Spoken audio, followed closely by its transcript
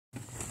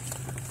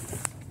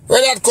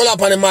When that call up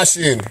on the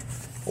machine,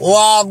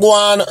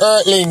 Wagwan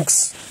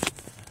Earthlinks.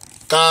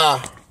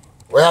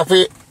 We have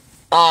to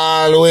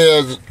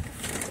always,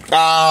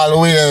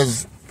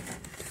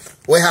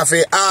 we have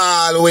to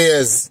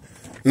always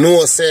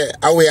know say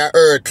we are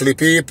earthly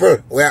people.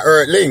 We are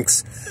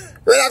Earthlinks.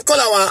 When that call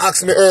up and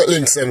ask me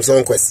Earthlinks them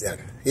some question.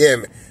 Yeah,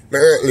 me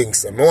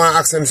Earthlinks them. I want to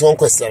ask them some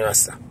question,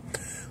 Rasta.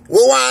 We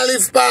want to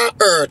live on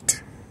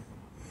Earth.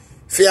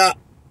 Fear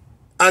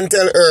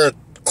until Earth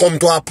come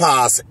to a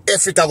pass,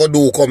 if it go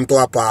do come to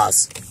a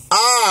pass.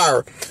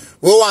 Or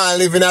we want to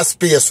live in a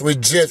space with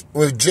Jeff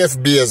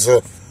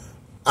Bezos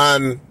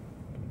and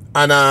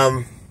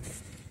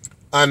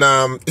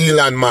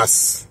Elon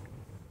Musk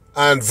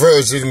and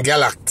Virgin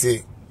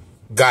Galactic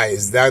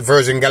guys. That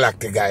Virgin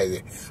Galactic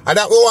guys. And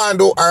that we want to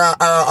do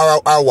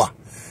our what?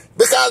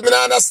 Because me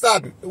not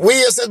understand. We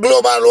hear say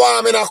global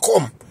warming a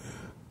come.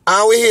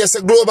 And we hear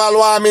say global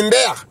warming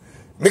there.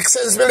 Because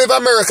since me live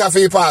America for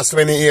the past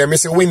 20 years, I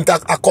see winter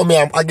I come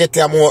here, I get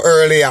here more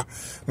earlier.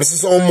 I see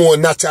some more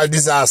natural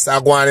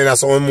disaster going in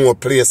some more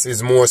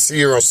places, more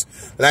serious.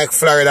 Like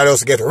Florida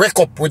just get wrecked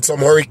up with some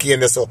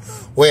hurricane. So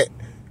where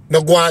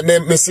no go on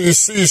them, I see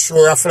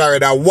seashore of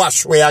Florida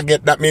wash where I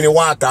get that many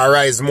water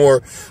rise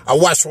more. I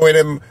wash where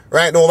them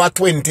right now over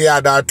 20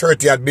 yard or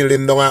 30 yard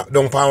building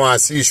down power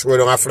seashore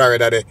down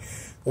Florida there.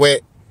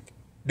 Where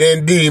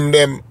then deem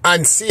them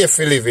unsafe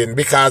for living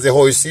because the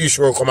whole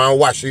seashore come and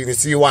wash in, the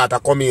sea water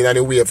come in and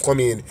the wave come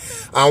in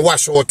and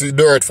wash out the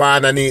dirt for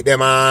underneath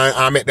them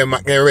and make them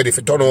get ready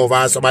for turn over,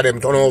 and some of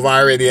them turn over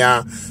already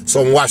and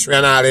some wash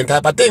and all that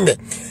type of thing there.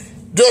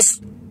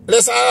 Just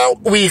less than a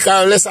week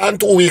or less than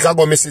 2 weeks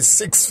ago, I see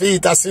 6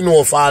 feet of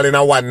snow fall in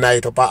a one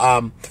night up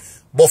at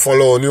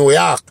Buffalo, New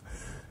York.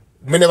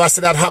 I never see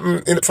that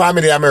happen in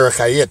family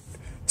America yet.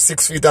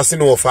 6 feet of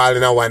snow fall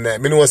in a one night.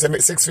 I know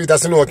 6 feet of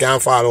snow can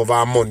fall over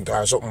a month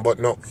or something, but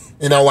no,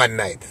 in a one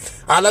night.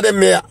 All of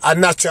them are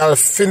natural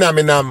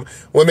phenomenon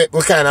we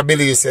kind of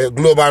believe say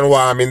global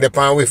warming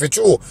depend with it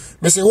true.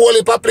 I see whole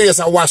heap of place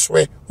a wash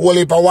way, whole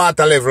heap of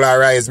water level a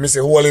rise. I see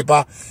whole heap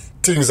of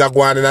things are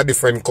going in a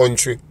different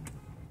country.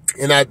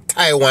 In a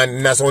Taiwan,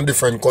 in some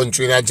different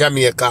country, in a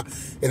Jamaica,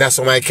 in a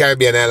some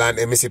Caribbean island,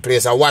 I see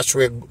place a wash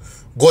way.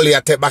 Gully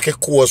a take back a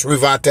course,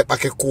 river a take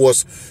back a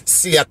course,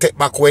 sea a take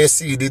back where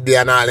sea did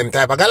there and all them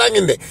type of galang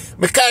in there.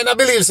 Me kind of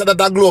believe so that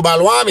a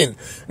global warming.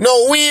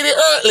 Now we the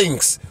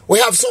Earthlinks, we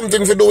have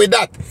something to do with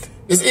that.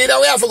 It's either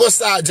we have to go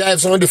start drive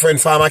some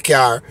different farmer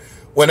car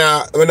when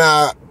I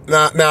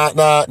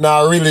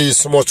release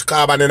so much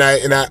carbon in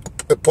a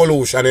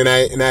pollution in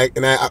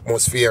a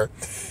atmosphere.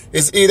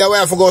 It's either we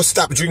have to go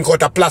stop drink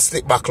out a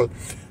plastic bottle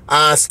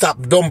and stop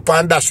dump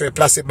and dash with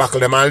plastic bottle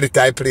them and little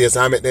type place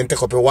and make them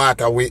take up the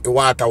water with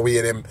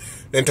them,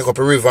 then take up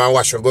a river and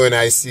wash it go in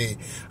the sea.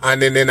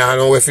 And then I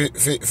know if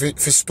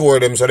store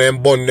them so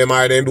then burn them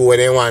or then do what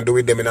they want to do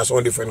with them in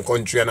some different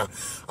country and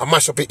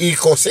mash up the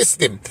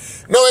ecosystem.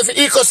 Now if the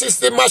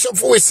ecosystem mash up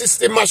for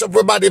system, mash up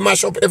everybody,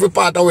 mash up every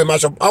part of we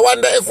mash up. I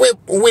wonder if we're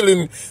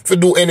willing to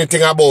do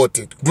anything about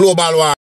it. Global warming.